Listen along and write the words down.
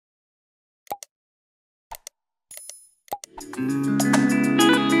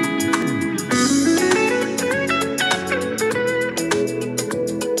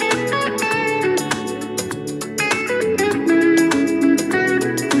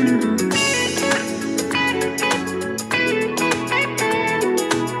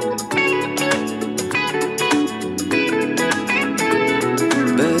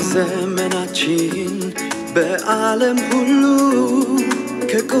ዘመናችን በዓለም ሁሉ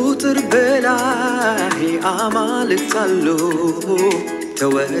ከቁጥር በላይ አማልክት አሉ።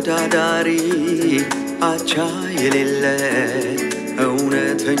 ተወዳዳሪ አቻ የሌለ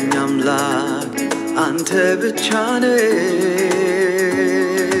እውነተኛ አምላክ አንተ ብቻ ነህ።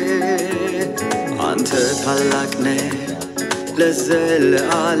 አንተ ታላቅ ነህ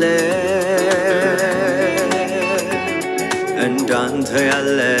ለዘለዓለም እንዳንተ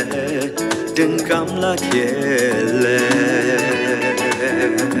ያለ ድንቅ አምላክ የለም።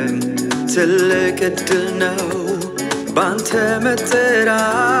 ትልቅ ዕድል ነው ባንተ መጠራት፣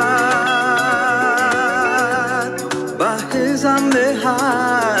 በአሕዛብ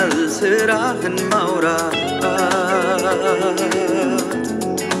መሃል ሥራህን ማውራት።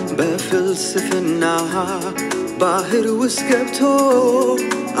 በፍልስፍና ባህር ውስጥ ገብቶ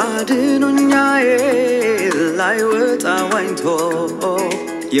አድኖኛዬ ላይወጣ ዋኝቶ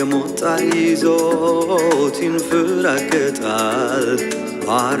የሞት ጣር ይዞት ይንፈራገጣል።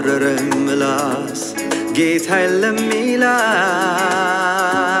 ባረረ ምላስ ጌታ የለም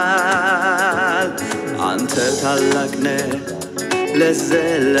ይላል። አንተ ታላቅ ነህ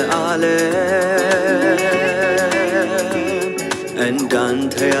ለዘለዓለም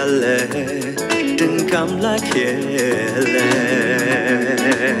እንዳንተ ያለ ድንቅ አምላክ የለም።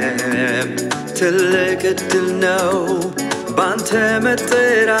 ትልቅ ዕድል ነው ባንተ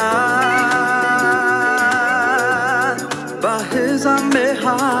መጠራት፣ በአሕዛብ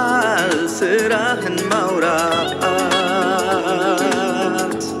መሃል ሥራህን ማውራት።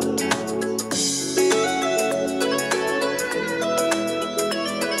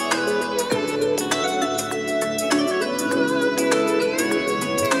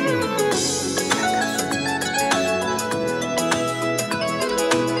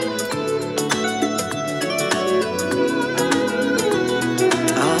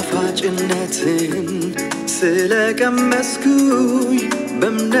 ጣፋጭነትን ስለቀመስኩኝ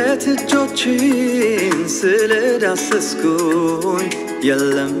በእምነት እጆችን ስለዳሰስኩኝ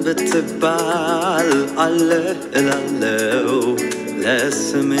የለም ብትባል አለ እላለው።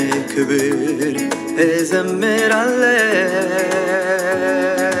 ለስምህ ክብር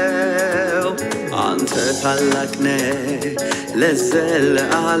እዘምራለው። አንተ ታላቅ ነህ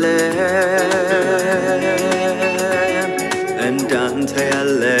ለዘለዓለም እንዳንተ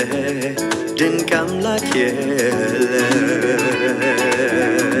ያለ ድንቅ አምላክ የለም።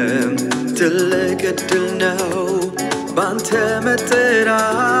 ትልቅ ዕድል ነው ባንተ መጠራት፣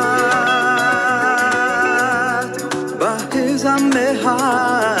 በአሕዛብ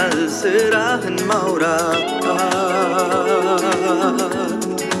መሃል ሥራህን ማውራት።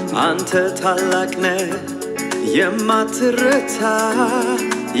 አንተ ታላቅ ነህ የማትረታ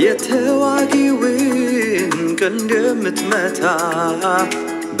የተዋጊውን ቀንድ የምትመታ፣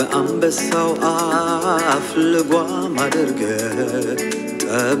 በአንበሳው አፍ ልጓም አድርገህ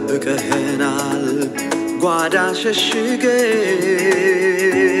ጠብቀኸናል ጓዳ ሸሽገህ።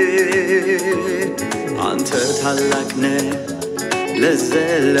 አንተ ታላቅ ነህ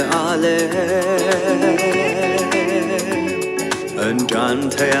ለዘለዓለም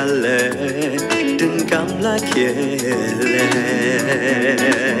እንዳንተ ያለ ድንቅ አምላክ የለም።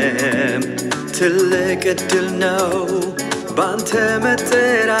 ትልቅ ዕድል ነው ባንተ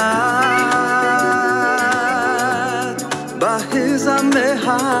መጠራት፣ በአሕዛብ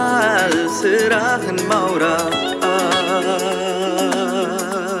መሃል ሥራህን ማውራት።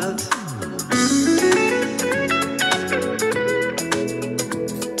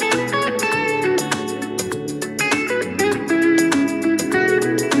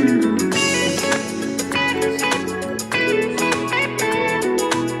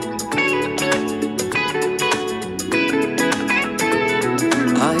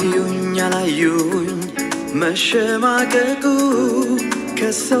 አዩኝ አላዩኝ መሸማቀቁ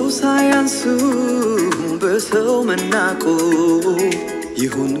ከሰው ሳያንሱ በሰው መናቁ፣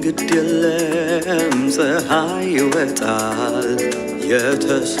 ይሁን ግድ የለም ፀሐይ ይወጣል፣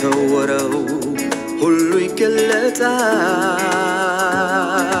 የተሰወረው ሁሉ ይገለጣል።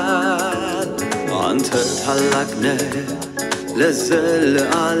 አንተ ታላቅ ነህ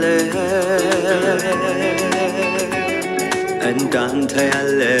ለዘለዓለም እንዳንተ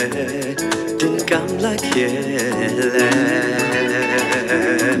ያለ ድንቅ አምላክ የለም።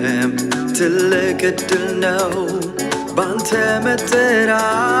 ትልቅ ዕድል ነው ባንተ መጠራት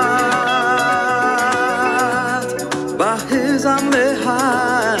በአሕዛብ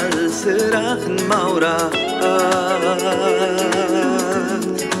መሃል ስራህን ማውራት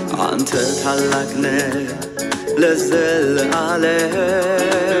አንተ ታላቅ ነህ ለዘለዓለም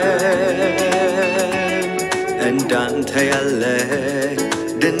እንዳንተ ያለ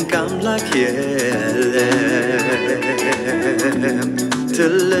ድንቅ አምላክ የለም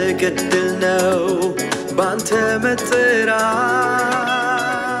ትልቅ ዕድል ነው ባንተ መጠራት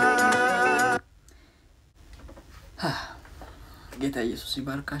ጌታ ኢየሱስ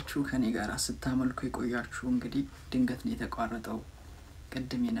ይባርካችሁ ከኔ ጋር ስታመልኩ የቆያችሁ እንግዲህ ድንገት ነው የተቋረጠው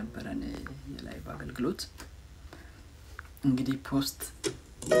ቀደም የነበረን የላይቭ አገልግሎት እንግዲህ ፖስት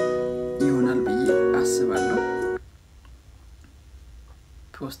ይሆናል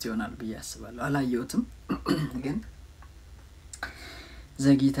ብዬ አስባለሁ አላየሁትም ግን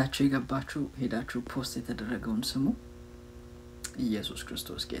ዘግይታችሁ የገባችሁ ሄዳችሁ ፖስት የተደረገውን ስሙ ኢየሱስ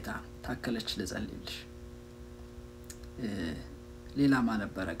ክርስቶስ ጌታ ታከለች ልጸልይልሽ ሌላ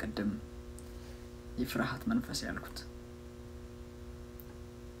ማነበረ ቀደም ይፍራሃት መንፈስ ያልኩት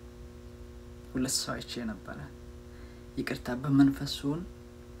ሁለት ሰው አይቼ ነበር ይቅርታ በመንፈሱን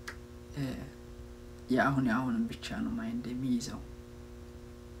ያሁን ብቻ ነው ማይንድ የሚይዘው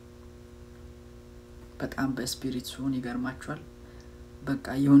በጣም በስፒሪት ሱን ይገርማችኋል በቃ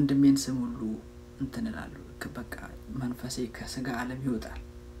የወንድሜን ስም ሁሉ እንትንላሉ በቃ መንፈሴ ከስጋ ዓለም ይወጣል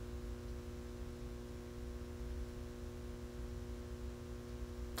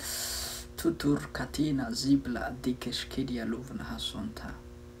ቱቱር ካቲና ዚብላ ዲከሽ ኬዲያሎቭና ሐሶንታ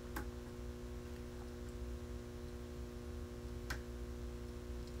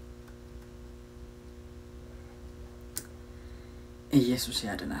ኢየሱስ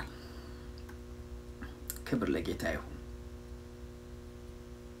ያድናል ክብር ለጌታ ይሁን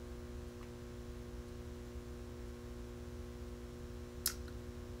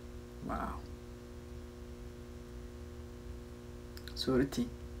ዋው ሶርቲ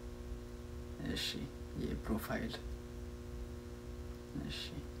እሺ የፕሮፋይል እሺ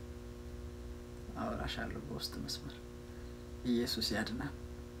አውራሻለሁ በውስጥ መስመር ኢየሱስ ያድናል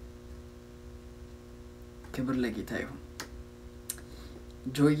ክብር ለጌታ ይሁን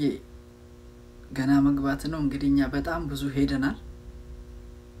ጆዬ ገና መግባት ነው እንግዲህኛ በጣም ብዙ ሄደናል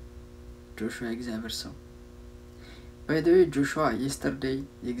ጆሹዋ እግዚአብሔር ሰው ባይደው ጆሹዋ yesterday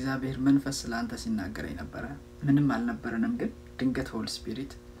የእግዚአብሔር መንፈስ ስላንተ ሲናገረኝ ነበር ምንም አልነበረንም ግን ድንገት ሆል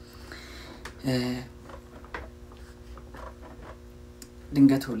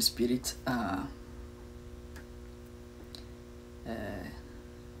ስፒሪት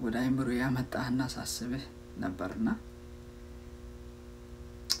ወደ አይምሮ ያመጣህና ሳስብህ ነበርና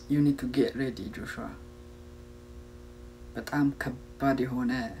you need to get ready Joshua በጣም ከባድ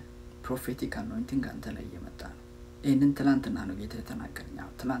የሆነ prophetic anointing አንተ ላይ የመጣ ነው ይሄንን ትላንትና ነው ጌታ የተናገረኝ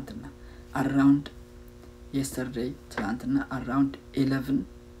ትላንትና around yesterday ትላንትና around 11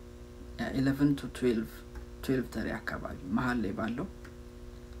 to 12 ተሪ አካባቢ መሃል ላይ ባለው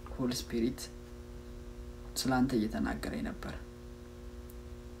holy spirit ስላንተ እየተናገረኝ ነበር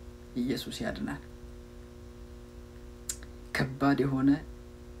ኢየሱስ ያድናል ከባድ የሆነ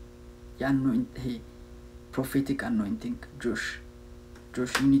prophetic anointing Josh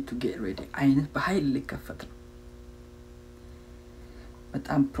you need to get ready አይነት በኃይል ሊከፈት ነው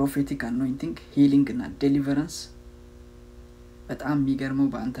በጣም prophetic anointing healing እና deliverance በጣም የሚገርመው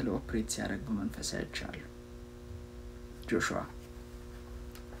በአንተ ላይ ኦፕሬት ሲያደርግ በመንፈስ ያቻሉ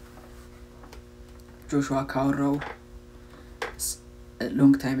ጆሹዋ ካወራው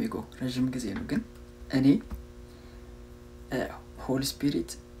long time ago ረጅም ጊዜ ነው ግን እኔ holy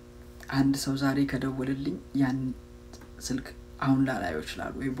spirit አንድ ሰው ዛሬ ከደወለልኝ ያን ስልክ አሁን ላላየው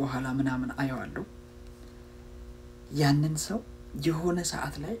ይችላል ወይ በኋላ ምናምን አየዋለሁ ያንን ሰው የሆነ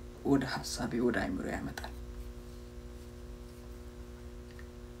ሰዓት ላይ ወደ ሐሳቤ ወደ አይምሮ ያመጣል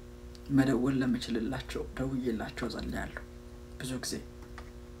መደወል ለምችልላቸው ደውዬላቸው ጸልያለሁ ብዙ ጊዜ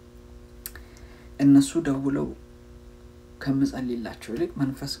እነሱ ደውለው ከምጸልይላቸው ይልቅ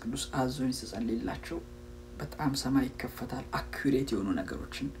መንፈስ ቅዱስ አዞኝ ሲጸልይላቸው በጣም ሰማይ ይከፈታል አኩሬት የሆኑ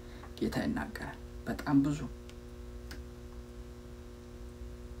ነገሮችን ጌታ ይናገራል በጣም ብዙ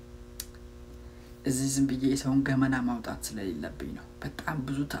እዚህ ዝም ብዬ ሰውን ገመና ማውጣት ስለሌለብኝ ነው በጣም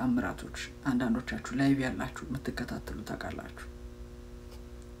ብዙ ተአምራቶች አንዳንዶቻችሁ ላይቭ ያላችሁ የምትከታተሉ ታውቃላችሁ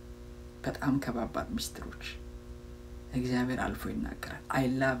በጣም ከባባድ ሚስጥሮች እግዚአብሔር አልፎ ይናገራል I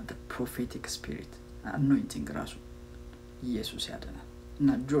love the prophetic spirit anointing ራሱ ኢየሱስ ያድናል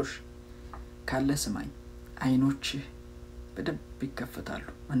እና ጆሽ ካለ ስማኝ አይኖች በደንብ ይከፈታሉ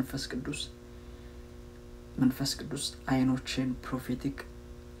መንፈስ ቅዱስ አይኖችን prophetic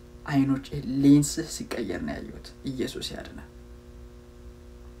አይኖች ሌንስ ሲቀየር ነው ያዩት። ኢየሱስ ያድናል።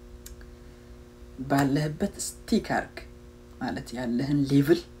 ባለህበት ስቲክ አርግ ማለት ያለህን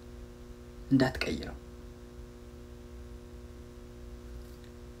ሌቭል እንዳትቀይረው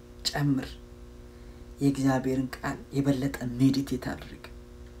ጨምር። የእግዚአብሔርን ቃል የበለጠ ሜዲቴት አድርግ።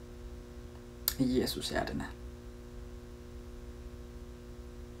 ኢየሱስ ያድናል።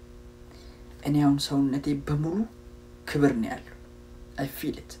 እኔ አሁን ሰውነቴ በሙሉ ክብር ነው ያለው። I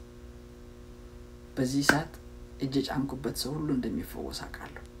feel it። በዚህ ሰዓት እጄ ጫንኩበት ሰው ሁሉ እንደሚፈወስ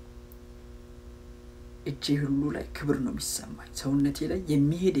አውቃለሁ። እጄ ሁሉ ላይ ክብር ነው የሚሰማኝ። ሰውነቴ ላይ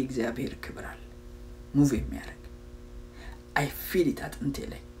የሚሄድ የእግዚአብሔር ክብር አለ ሙቭ የሚያደርግ። I feel it አጥንቴ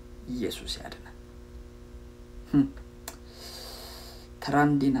ላይ። ኢየሱስ ያድናል።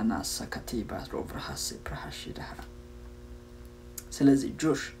 ተራንዲና ናሳ ከቲባ ሮብራሃስ ፕራሃሽዳ። ስለዚህ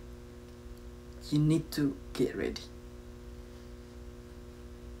ጆሽ you need to get ready።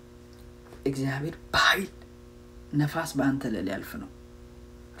 እግዚአብሔር በኃይል ነፋስ በአንተ ላይ ሊያልፍ ነው።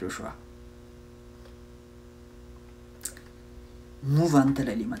 ጆሹዋ ሙቭ አንተ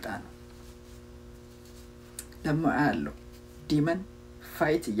ላይ ሊመጣ ነው። ደግሞ ያለው ዲመን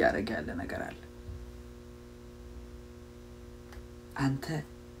ፋይት እያደረገ ያለ ነገር አለ። አንተ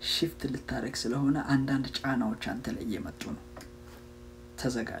ሽፍት ልታረግ ስለሆነ አንዳንድ ጫናዎች አንተ ላይ እየመጡ ነው።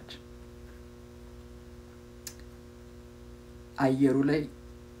 ተዘጋጅ። አየሩ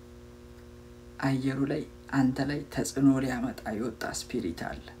ላይ አንተ ላይ ተጽዕኖ ሊያመጣ የወጣ ስፒሪት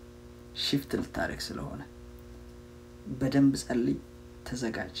አለ። ሽፍት ልታረግ ስለሆነ በደንብ ጸልይ፣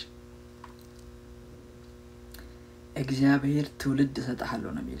 ተዘጋጅ። እግዚአብሔር ትውልድ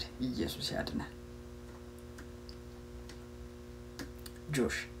ሰጣለሁ ነው የሚል። ኢየሱስ ያድናል።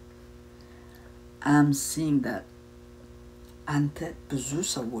 ጆሽ I'm seeing that አንተ ብዙ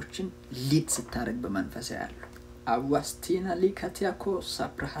ሰዎችን ሊድ ስታረግ በመንፈስ ያለው አዋስቲና ሊካቲያኮ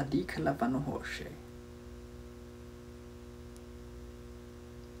ሳፕራሃዲ ከላባኖሆሽ።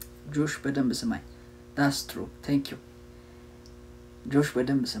 ጆሽ በደንብ ስማኝ። that's true thank you ጆሽ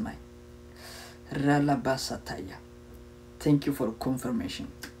በደንብ ስማኝ። ራላባሳታያ thank you for confirmation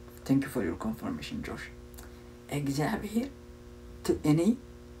ጆሽ። እግዚአብሔር እኔ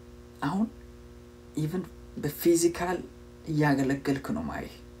አሁን even በፊዚካል ያገለገልክ ነው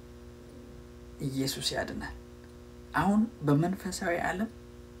ማለት። ኢየሱስ ያድናል። አሁን በመንፈሳዊ ዓለም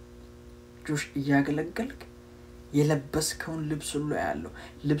ጆሽ ያገለገልክ የለበስከውን ልብስ ሁሉ ያለው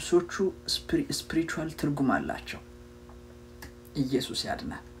ልብሶቹ ስፒሪቹዋል ትርጉም አላቸው። ኢየሱስ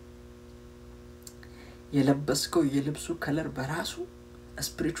ያድናል። የለበስከው የልብሱ ከለር በራሱ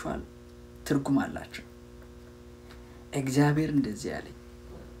ስፒሪቹዋል ትርጉም አላቸው። እግዚአብሔር እንደዚህ ያለኝ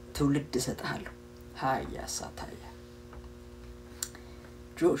ትውልድ ሰጣለሁ። ሃያ ሳታያ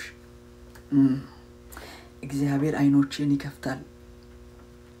ጆሽ እግዚአብሔር አይኖችን ይከፍታል።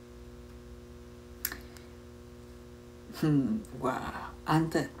 ዋው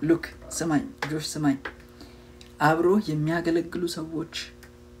አንተ ሉክ ስማኝ ጆሽ ስማኝ። አብሮ የሚያገለግሉ ሰዎች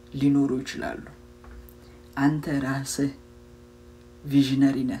ሊኖሩ ይችላሉ። አንተ ራስህ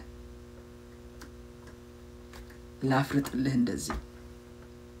ቪዥነሪ ነህ። ላፍርጥልህ እንደዚህ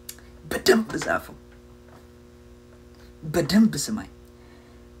በደንብ ጻፈው። በደንብ ስማኝ።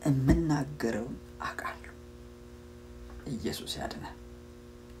 እምናገረውን አውቃለሁ። ኢየሱስ ያድናል።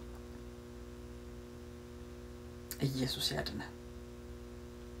 ኢየሱስ ያድናል።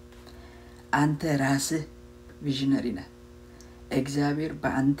 አንተ ራስህ ቪዥነሪ ነህ። እግዚአብሔር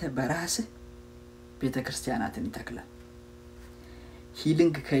በአንተ በራስህ ቤተክርስቲያናትን ይተክላል።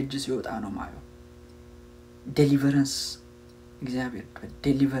 ሂሊንግ ከእጅ ሲወጣ ነው ማለት። ዴሊቨረንስ እግዚአብሔር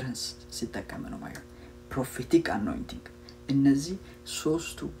ዴሊቨረንስ ሲጠቀም ነው ማለት። ፕሮፌቲክ አኖይንቲንግ እነዚህ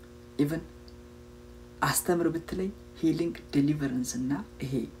ሶስቱ ኢቭን አስተምር ብትለኝ ሂሊንግ ዴሊቨረንስ እና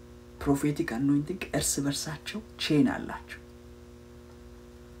ይሄ ፕሮፌቲክ አኖይንቲንግ እርስ በርሳቸው ቼን አላቸው።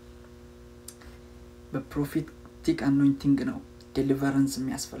 በፕሮፌቲክ አኖይንቲንግ ነው ዴሊቨረንስ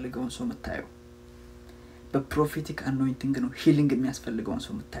የሚያስፈልገውን ሰው መታየው። በፕሮፌቲክ አኖይንቲንግ ነው ሂሊንግ የሚያስፈልገውን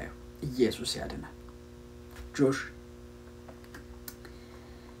ሰው መታየው። ኢየሱስ ያድናል። ጆሽ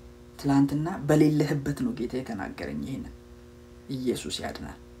ትላንትና በሌለህበት ነው ጌታ የተናገረኝ ይሄን። ኢየሱስ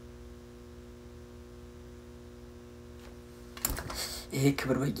ያድናል። ይሄ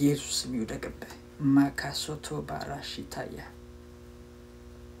ክብር በኢየሱስ ስም ይውደቅብህ። ማካሶቶ ባራሽታያ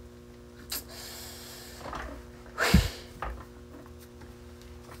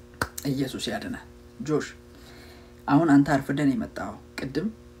ኢየሱስ ያድናል። ጆሽ አሁን አንተ አርፍደን የመጣው ቅድም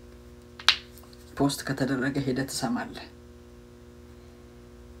ፖስት ከተደረገ ሄደህ ትሰማለህ።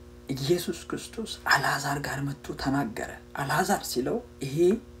 ኢየሱስ ክርስቶስ አልዓዛር ጋር መጥቶ ተናገረ። አልዓዛር ሲለው ይሄ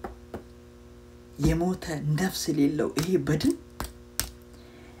የሞተ ነፍስ የሌለው ይሄ በድን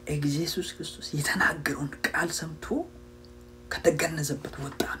ኢየሱስ ክርስቶስ የተናገረውን ቃል ሰምቶ ከተገነዘበት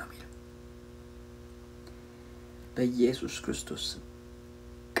ወጣ ነው የሚለው። በኢየሱስ ክርስቶስ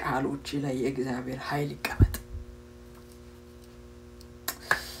ቃሎች ላይ የእግዚአብሔር ኃይል ይቀመጥ።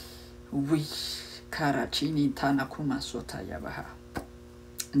 ወይ ካራቺኒ ታናኩማ ሶታ ያባሃ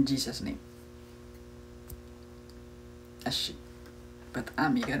in Jesus name። እሺ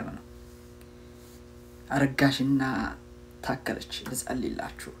በጣም ይገርም ነው። አረጋሽና ታከለች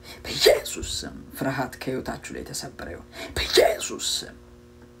ልጸልይላችሁ በኢየሱስ ስም። ፍርሃት ከህይወታችሁ ላይ ተሰበረ ይሁን በኢየሱስ ስም፣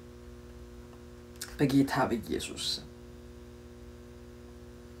 በጌታ በኢየሱስ ስም።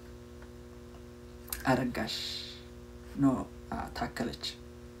 አረጋሽ ኖ ታከለች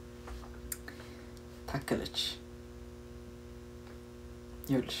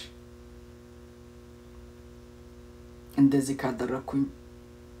ይኸውልሽ እንደዚህ ካደረኩኝ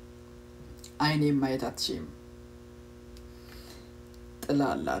አይኔ ማየት አትችይም። ጥላ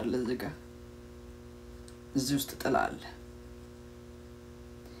አለ አይደል? እዚህ ውስጥ ጥላ አለ።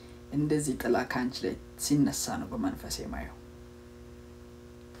 እንደዚህ ጥላ ካንቺ ላይ ሲነሳ ነው በመንፈሴ ማየው።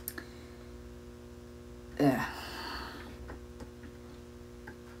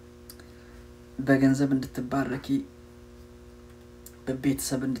 በገንዘብ እንድትባረኪ፣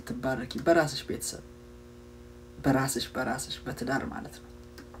 በቤተሰብ እንድትባረኪ፣ በራስሽ ቤተሰብ፣ በራስሽ በትዳር ማለት ነው።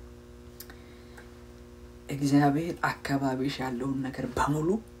 እግዚአብሔር አካባቢሽ ያለውን ነገር በሙሉ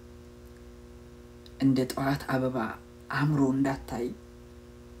እንደ ጠዋት አበባ አምሮ እንዳታይ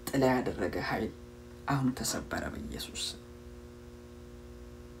ጥላ ያደረገ ኃይል አሁን ተሰበረ በኢየሱስ።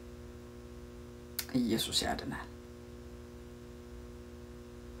 ኢየሱስ ያድናል።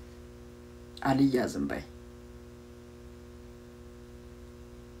 አልያዝም በይ።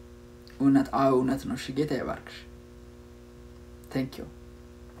 እውነት ነው። ጌታ ይባርክሽ። Thank you።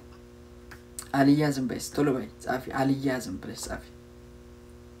 አልያዝም በይ። ቶሎ በይ ጻፊ። አልያዝም ብለሽ ጻፊ።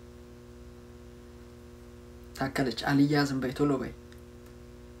 ታከለች አልያዝም በይ። ቶሎ በይ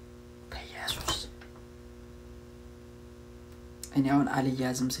በኢየሱስ። እኔ አሁን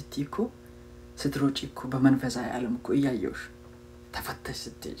አልያዝም ስትይ እኮ ስትሮጪ እኮ በመንፈሳዊ ዓለም እኮ እያየሁሽ ተፈተሽ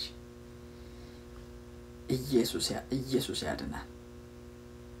ስትሄጂ ኢየሱስ ያድናል።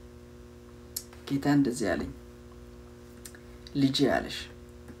 ጌታ እንደዚህ ያለኝ ልጅ ያለሽ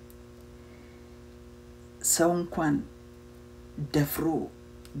ሰው እንኳን ደፍሮ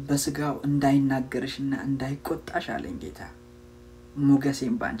በስጋው እንዳይናገርሽና እንዳይቆጣሽ አለኝ ጌታ።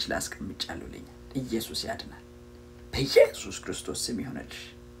 ሞገሴን ባንቺ ላይ አስቀምጫለሁ ለኛ። ኢየሱስ ያድናል። በኢየሱስ ክርስቶስ ስም ይሁንልሽ።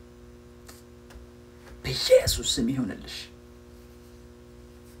 በኢየሱስ ስም ይሁንልሽ።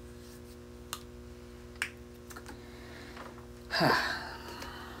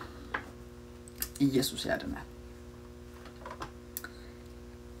 ኢየሱስ ያድናል።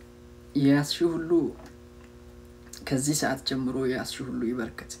 ያስሽ ሁሉ ከዚህ ሰዓት ጀምሮ ያስሽ ሁሉ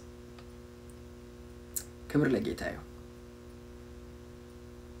ይበርክት። ክብር ለጌታ ይሁን።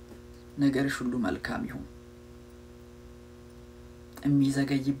 ነገርሽ ሁሉ መልካም ይሁን።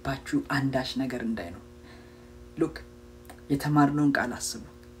 የሚዘገይባችሁ አንዳች ነገር እንዳይኖር። ሉክ የተማርነውን ቃል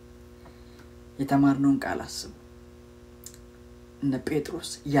አስቡ። እነ ጴጥሮስ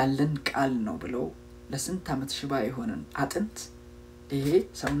ያለን ቃል ነው ብለው ለስንት ዓመት ሽባ የሆነን አጥንት ይሄ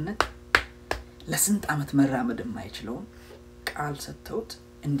ሰውነት ለስንት ዓመት መራመድ የማይችለው ቃል ሰጥተውት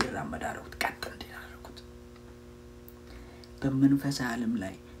እንዲራመድ አደረጉት። ቀጥ እንዲያደርጉት። በመንፈሳዊ ዓለም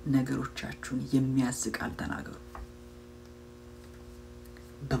ላይ ነገሮቻችሁን የሚያዝ ቃል ተናገሩ።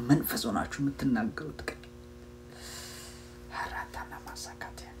 በመንፈስ ሆናችሁ የምትናገሩት ቃል አራታና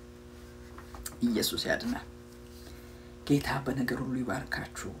ማሳካት። ኢየሱስ ያድናል። ጌታ በነገር ሁሉ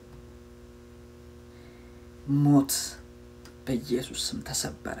ይባርካችሁ። ሞት በኢየሱስ ስም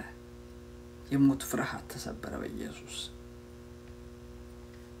ተሰበረ። የሞት ፍርሃት ተሰበረ በኢየሱስ።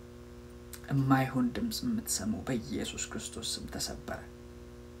 የማይሆን ድምጽ የምትሰሙ በኢየሱስ ክርስቶስ ስም ተሰበረ።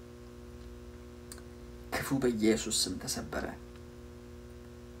 ክፉ በኢየሱስ ስም ተሰበረ።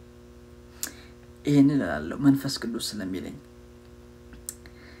 ይሄንን እላለሁ መንፈስ ቅዱስ ስለሚለኝ።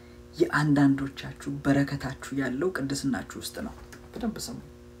 የአንዳንዶቻችሁ በረከታችሁ ያለው ቅድስናችሁ ውስጥ ነው። በደንብ ስሙ።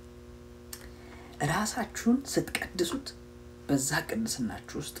 ራሳችሁን ስትቀድሱት በዛ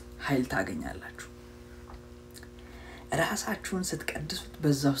ቅድስናችሁ ውስጥ ኃይል ታገኛላችሁ። ራሳችሁን ስትቀድሱት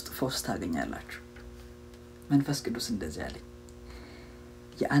በዛ ውስጥ ፈውስ ታገኛላችሁ። መንፈስ ቅዱስ እንደዚህ ያለኝ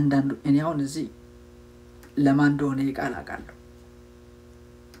የአንዳንዱ እኔ አሁን እዚህ ለማን እንደሆነ ይቃል አቃለሁ።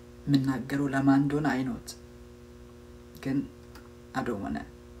 ምናገረው ለማን እንደሆነ አይኖት ግን አዶመነ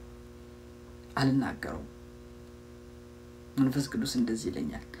አልናገረው። መንፈስ ቅዱስ እንደዚህ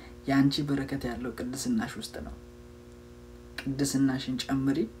ይለኛል ያንቺ በረከት ያለው ቅድስናሽ ውስጥ ነው። ቅድስናሽን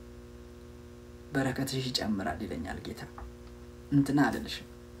ጨምሪ በረከትሽ ይጨምራል ይለኛል ጌታ። እንትና አይደለሽም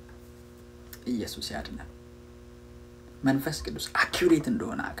ኢየሱስ ያድናል መንፈስ ቅዱስ አኩሬት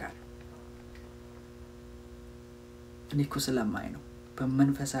እንደሆነ አካል እኔኮ ስለማይ ነው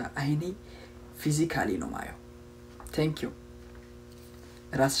በመንፈሳ አይኔ ፊዚካሊ ነው ማየው thank you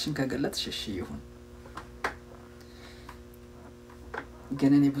ራስሽን ከገለጥሽ እሺ ይሁን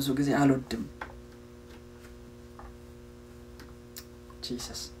ግን እኔ ብዙ ጊዜ አልወድም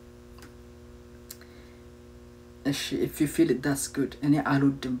Jesus እሺ if you feel it that's good እኔ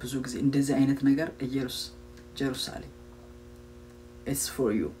አልወድም ብዙ ጊዜ እንደዚህ አይነት ነገር ኢየሩሳሌም it's for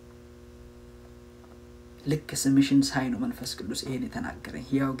you ልክ ስምሽን ሳይ ነው መንፈስ ቅዱስ ይሄን የተናገረኝ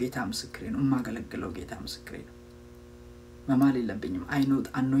ያው ጌታ ምስክሬ ነው ማገለግለው ጌታ ምስክሬ ነው መማል የለብኝም I know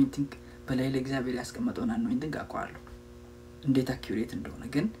anointing በላይ ለእግዚአብሔር ያስቀመጠውን anointing አውቃለሁ እንዴት አኩሬት እንደሆነ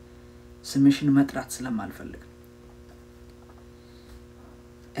ግን ስምሽን መጥራት ስለማልፈልግ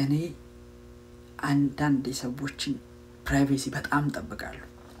እኔ አንዳንድ ሰዎችን ፕራይቬሲ በጣም ጠብቃለሁ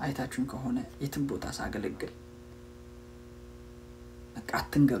አይታችሁን ከሆነ የትም ቦታ ሳገለግል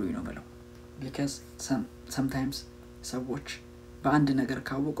አትንገሩኝ ነው ብለው because sometimes ሰዎች በአንድ ነገር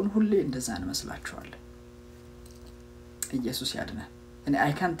ካወቁን ሁሌ እንደዛ እንመስላቸዋለን ኢየሱስ ያድናል እኔ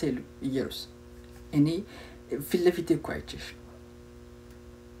I can't tell you ኢየሱስ እኔ ፊልፊቴ ኳይቼሽ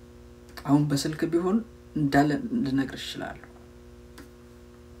አሁን በስልክ ቢሆን እንዳለ ልነግርሽ ይችላል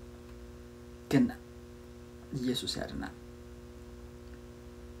ግን ኢየሱስ ያድናል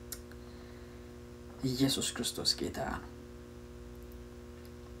ኢየሱስ ክርስቶስ ጌታ ነው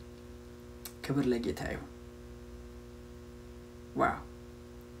ክብር ለጌታ ይሁን ዋው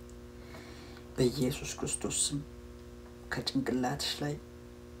በኢየሱስ ክርስቶስ ስም ከጭንቅላትሽ ላይ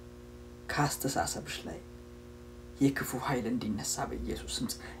ካስተሳሰብሽ ላይ የክፉ ኃይል እንዲነሳ በኢየሱስ ስም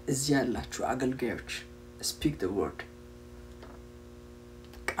እዚህ ያላችሁ አገልጋዮች speak the word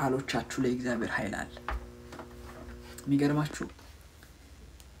ቃሎቻችሁ ላይ እግዚአብሔር ኃይል አለ የሚገርማችሁ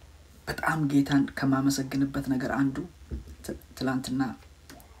በጣም ጌታን ከማመሰግንበት ነገር አንዱ ትላንትና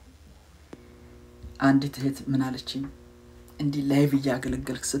አንዲት እህት ምን አለችኝ እንዲ ላይቭ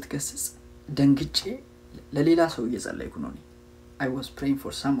ያገለገልክ ስትገስጽ ደንግጬ ለሌላ ሰው እየጸለይኩ ነው I was praying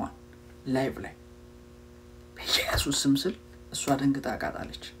for someone live ላይ በኢየሱስ ስም ስል እሷ ደንግጣ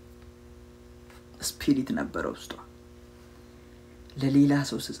አቃጣለች ስፒሪት ነበር ውስጧ ለሌላ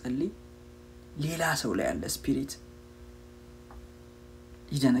ሰው ስጸልይ ሌላ ሰው ላይ ያለ ስፒሪት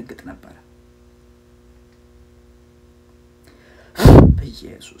ይደነግጥ ነበር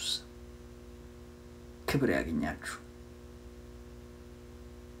በኢየሱስ ክብር ያገኛችሁ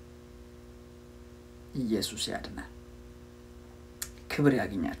ኢየሱስ ያድናል ክብር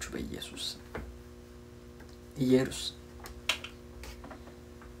ያገኛችሁ በኢየሱስ ኢየሩስ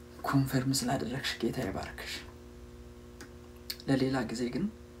ኮንፈርም ስላደረግሽ ጌታ ይባርክሽ ለሌላ ጊዜ ግን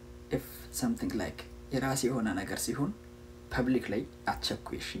if something like የራስ የሆነ ነገር ሲሆን ፐብሊክ ላይ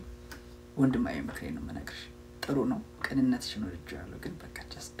አትቸኩይሽ ወንድማዬ ምክሬን ነው መነግርሽ ጥሩ ነው ቅንነትሽን ወድጃለሁ ግን በቃ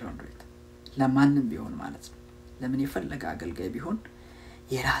just don't do it ለማንም ቢሆን ማለት ነው ለምን ይፈልጋ አገልጋይ ቢሆን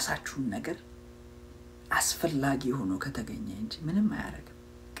የራሳችሁን ነገር አስፈላጊ ሆኖ ከተገኘ እንጂ ምንም አያረግም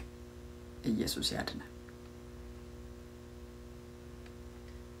ኢየሱስ ያድናል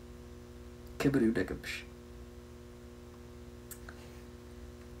ክብር ይውደቅብሽ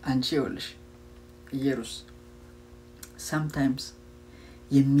አንቺ ይወልሽ ኢየሩስ sometimes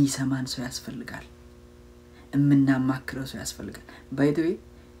የሚሰማን ሰው ያስፈልጋል እምናማክረው ሰው ያስፈልጋል by the way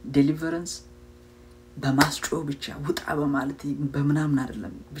deliverance በማስጮ ብቻ ውጣ በማለት በመናምን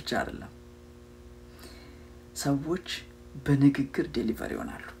አይደለም ብቻ አይደለም ሰዎች በንግግር ዴሊቨር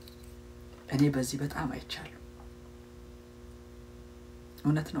ይሆናሉ እኔ በዚህ በጣም አይቻለሁ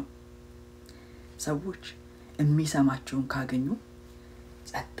እውነት ነው ሰዎች የሚሰማቸውን ካገኙ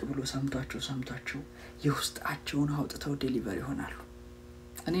ጸጥ ብሎ ሰምቷቸው የውስጣቸውን አውጥተው ዴሊቨር ይሆናሉ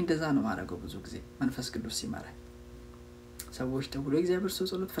እኔ እንደዛ ነው ማረገው ብዙ ጊዜ መንፈስ ቅዱስ ሲመራኝ ሰዎች ተብሎ እግዚአብሔር ሰው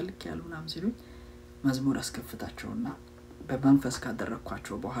ጸሎት ፈልክያለሁ ምናምን ሲሉኝ መዝሙር አስከፍታቸውና በመንፈስ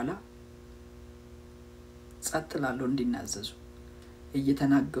ካደረኳቸው በኋላ ጸጥ ላለው እንዲናዘዙ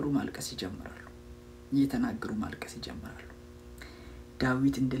እየተናገሩ ማልቀስ ይጀምራሉ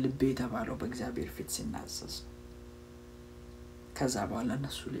ዳዊት እንደ ልቤ ተባለው በእግዚአብሔር ፊት ሲናዘዝ ከዛ በኋላ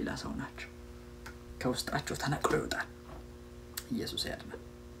እነሱ ሌላ ሰው ናቸው ከውስጣቸው ተነቅሎ ይወጣል ኢየሱስ ያድናል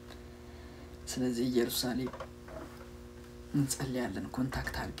ስለዚህ ኢየሩሳሌም እንጸልያለን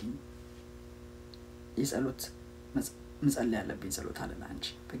ኮንታክት አድርጊኝ የጸሎት መጸለይ ያለብኝ ጸሎት አለና አንቺ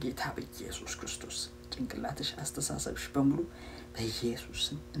በጌታ በኢየሱስ ክርስቶስ ጭንቅላትሽ አስተሳሰብሽ በሙሉ በኢየሱስ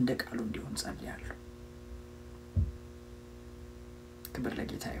እንደ ቃሉ እንዲሆን ጸልያለሁ ክብር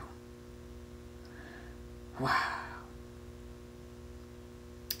ለጌታ ይሁን ዋው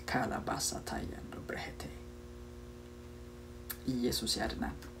ካላባሳታያ ነው ብረህቴ ኢየሱስ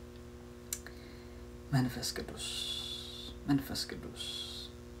ያድናል መንፈስ ቅዱስ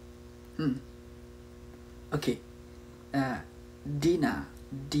ኦኬ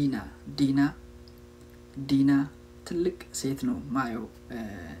ዲና ትልቅ ሴት ነው ማየው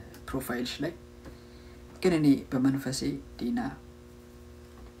ፕሮፋይልሽ ላይ ግን እኔ በመንፈሴ ዲና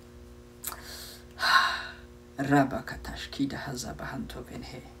ራባካታሽ ኪዳ ሀዛባ ሃንቶ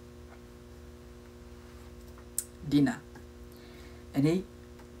ቬንሄ ዲና እኔ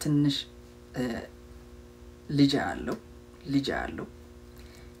ትንሽ ልጅ አለው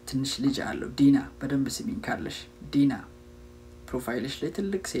ትንሽ ልጅ አለው ዲና በደንብ ስሚኝ ካለሽ ዲና ፕሮፋይልሽ ላይ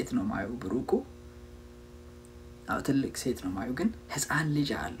ትልቅ ሴት ነው ማየው ብሩቁ ትልቅ ሴት ነው ማየው ግን ህፃን ልጅ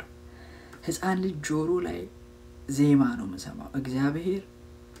አለው ህፃን ልጅ ጆሮ ላይ ዜማ ነው የምሰማው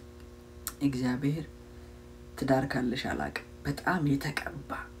እግዚአብሔር ትዳር ካለሽ አላቅ በጣም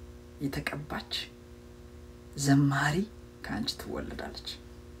የተቀባች ዘማሪ ካንቺ ትወለዳለች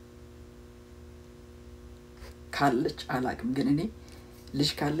ካለች አላቅም ግን እኔ ልጅ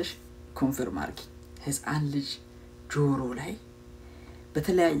ካለሽ ኮንፈርም አርጊ ህፃን ልጅ ጆሮ ላይ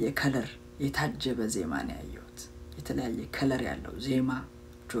በተለያየ ከለር የታጀበ ዜማ ነው ያየሁት የተለያየ ከለር ያለው ዜማ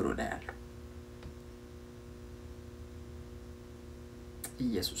ጆሮ ላይ ያለው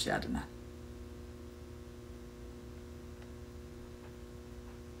ኢየሱስ ያድናል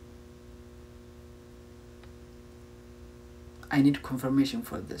I need confirmation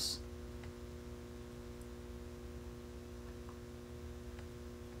for this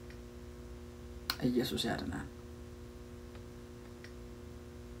ኢየሱስ ያድናል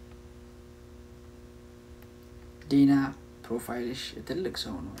ዲና ፕሮፋይልሽ ትልቅ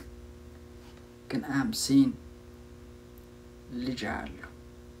ሰው ነው ግን አም ሲን ልጅ አለው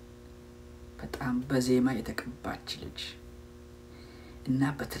በጣም በዜማ የተቀባች ልጅ እና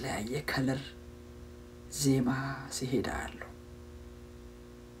በተለያየ ከለር ዜማ ሲሄዳሉ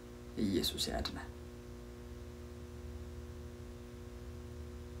ኢየሱስ ያድናል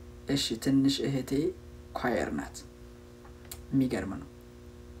እሺ ትንሽ እህቴ ኳየር ናት የሚገርም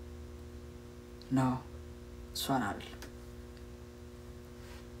ነው እሷን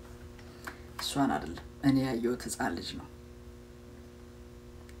አይደለም እኔ ያየሁት ህፃን ልጅ ነው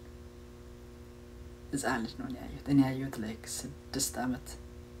እኔ ያየሁት ላይክ 6 አመት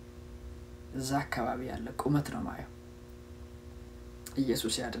እዛ አካባቢ ያለ ቁመት ነው ማየው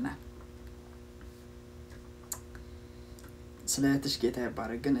ኢየሱስ ያድናል ስለዚህ ጌታ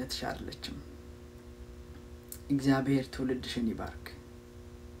ይባረክ ግን እህትሽ አይደለችም እግዚአብሔር ትውልድሽን ይባርክ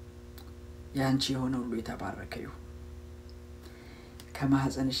ያንቺ የሆነ ሁሉ የተባረከ ይሁን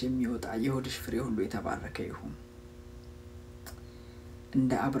ከማህፀንሽ የሚወጣ የሆድሽ ፍሬ ሁሉ የተባረከ ይሁን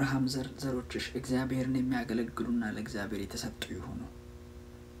እንደ አብርሃም ዘሮችሽ እግዚአብሔርን የሚያገለግሉና ለእግዚአብሔር የተሰጡ ይሁኑ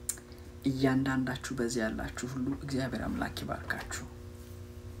እያንዳንዳችሁ በዚህ ያላችሁ ሁሉ እግዚአብሔር አምላክ ይባርካችሁ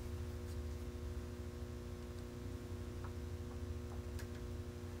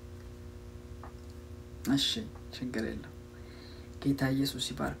እሺ ችግር የለም ጌታ ኢየሱስ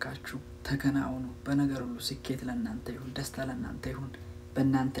ይባርካችሁ ተከናወኑ በነገር ሁሉ ስኬት ለእናንተ ይሁን ደስታ ለእናንተ ይሁን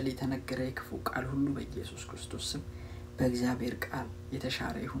በእናንተ ላይ ተነገረ የክፉ ቃል ሁሉ በኢየሱስ ክርስቶስ ስም በእግዚአብሔር ቃል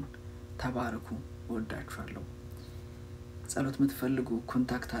የተሻረ ይሁን ተባረኩ ወዳችኋለሁ ጸሎት የምትፈልጉ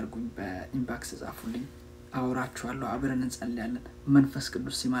ኮንታክት አድርጉኝ በኢንባክስ ጻፉልኝ አወራችኋለሁ አብረን እንጸልያለን መንፈስ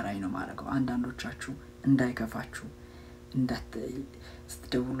ቅዱስ ሲመራኝ ነው ማረጋው አንዳንዶቻችሁ እንዳይከፋችሁ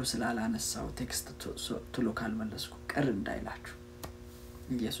ስትደውሉ ስላላነሳው ቴክስት ቶሎ ካልመለስኩ ቅር እንዳይላችሁ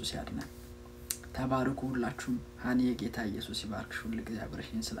ኢየሱስ ያድናል ተባረኩ ሁላችሁም ሃኒ ጌታ ኢየሱስ ይባርክሽ ሁሉ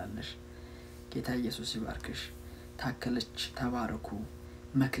እግዚአብሔርሽን ስላለሽ ጌታ ኢየሱስ ይባርክሽ ታከለች ተባረኩ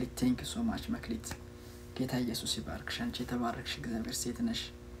መክሊት ቴንክ ዩ ሶ ማች መክሊት ጌታ ኢየሱስ ይባርክሽ አንቺ ተባረክሽ እግዚአብሔር ሴት ነሽ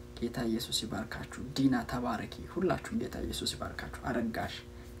ጌታ ኢየሱስ ይባርካችሁ ዲና ተባረኪ ሁላችሁም ጌታ ኢየሱስ ይባርካችሁ አረጋሽ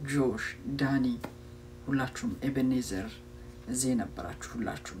ጆሽ ዳኒ ሁላችሁም ኤቤኔዘር እዚህ ነበራችሁ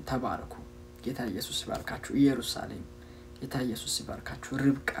ሁላችሁም ተባረኩ ጌታ ኢየሱስ ይባርካችሁ ኢየሩሳሌም ጌታ ኢየሱስ ይባርካችሁ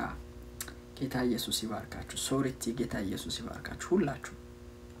ርብቃ ጌታ ኢየሱስ ይባርካችሁ ሶሪቲ ጌታ ኢየሱስ ይባርካችሁ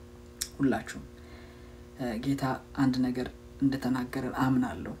ሁላችሁም ጌታ አንድ ነገር እንደተናገረን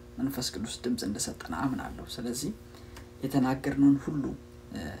አምናለሁ መንፈስ ቅዱስ ድምጽ እንደሰጠና አምናለሁ ስለዚህ የተናገርነውን ሁሉ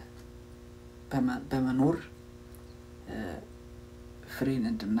በመኖር ፍሬን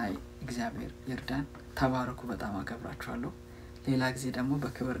እንድናይ እግዚአብሔር ይርዳን ተባረኩ በጣም አከብራችኋለሁ ሌላ ጊዜ ደግሞ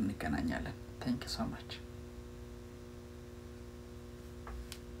በክብር እንገናኛለን Thank you so much